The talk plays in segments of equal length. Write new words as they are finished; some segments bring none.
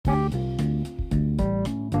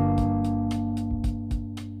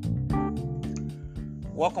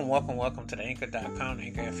Welcome to the Anchor.com,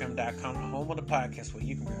 AnchorFM.com, the home of the podcast where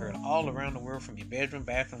you can be heard all around the world from your bedroom,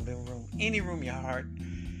 bathroom, living room, any room your heart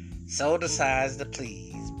so decides to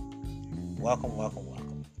please.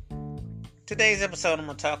 Welcome. Today's episode, I'm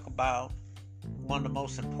going to talk about one of the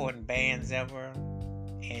most important bands ever,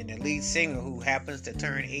 and the lead singer who happens to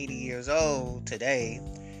turn 80 years old today.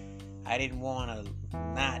 I didn't want to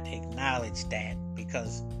not acknowledge that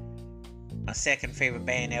because my second favorite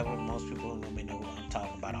band ever, most people know me know who I'm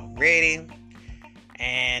talking about already,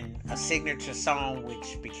 and a signature song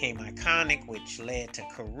which became iconic, which led to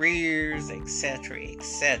careers, etc.,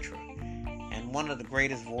 and one of the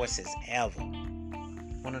greatest voices ever,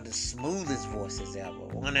 one of the smoothest voices ever,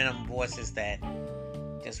 one of them voices that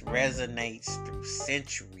just resonates through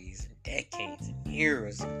centuries and decades and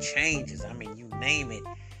eras and changes. I mean, you name it,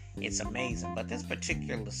 it's amazing. But this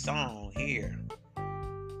particular song here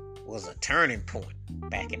was a turning point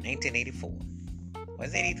back in 1984.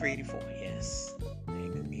 Was it 83, 84? Yes.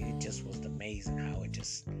 It just was amazing how it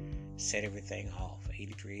just set everything off.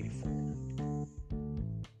 83, 84.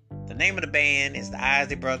 The name of the band is the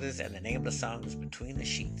Isley Brothers, and the name of the song is Between the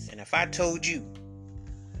Sheets. And if I told you,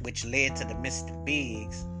 which led to the Mr.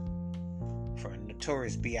 Biggs for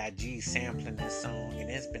Notorious B.I.G. sampling that song, and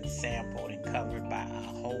it's been sampled and covered by a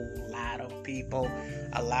whole lot of people.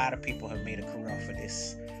 A lot of people have made a career for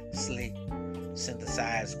this slick,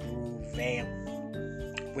 synthesized groove vamp,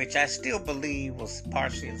 which I still believe was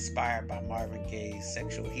partially inspired by Marvin Gaye's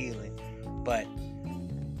Sexual Healing, but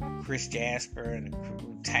Chris Jasper and the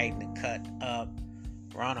crew tightened and cut up.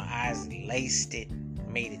 Ronald Isley laced it,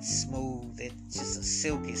 made it smooth. It's just a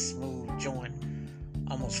silky smooth joint.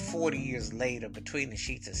 Almost 40 years later, Between the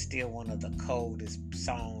Sheets is still one of the coldest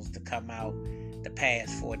songs to come out the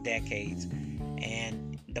past 4 decades.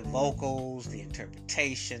 And the vocals, the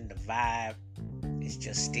interpretation, the vibe is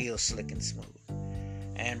just still slick and smooth.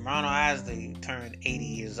 And Ronald Isley turned 80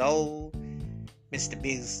 years old. Mr.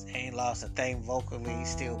 Biggs ain't lost a thing vocally. He's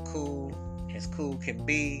still cool, as cool can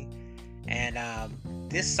be. And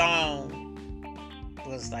this song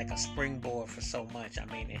was like a springboard for so much. I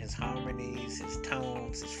mean, his harmonies, his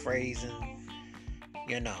tones, his phrasing,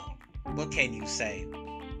 what can you say?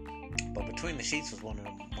 But Between the Sheets was one of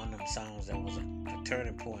them songs that was a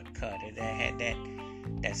turning point cut. It had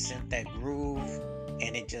that groove,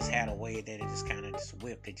 and it just had a way that it just kind of just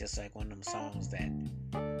whipped. It just like one of them songs that,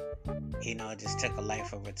 it just took a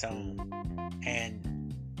life of its own.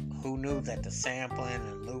 And who knew that the sampling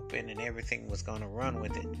and looping and everything was going to run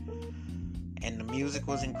with it? And the music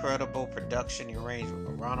was incredible, production, the arrangement.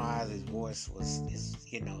 But Ronald Isley's voice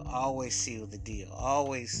always sealed the deal.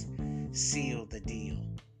 Always sealed the deal.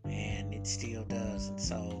 And it still does. And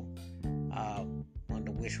so, wanted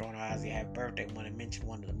to wish Ronald Isley a happy birthday. Want to mention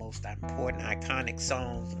one of the most important, iconic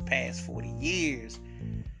songs of the past 40 years.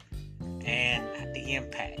 And the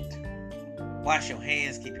impact. Wash your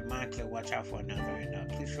hands, keep your mind clear, watch out for another.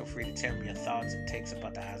 And please feel free to tell me your thoughts and takes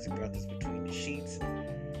about the Isley Brothers, Between the Sheets,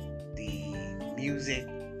 the music,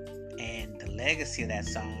 and the legacy of that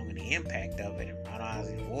song, and the impact of it, and Ronald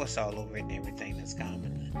Isley's voice all over it, and everything that's come,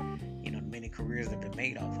 and the many careers that have been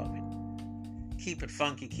made off of it. Keep it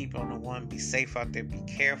funky, keep it on the one, be safe out there, be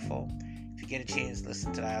careful. If you get a chance,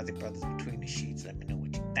 listen to the Isley Brothers, Between the Sheets. Let me know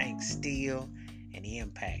what you think still, and the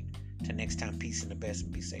impact. Till next time, peace and the best,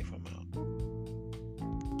 and be safe. I'm out.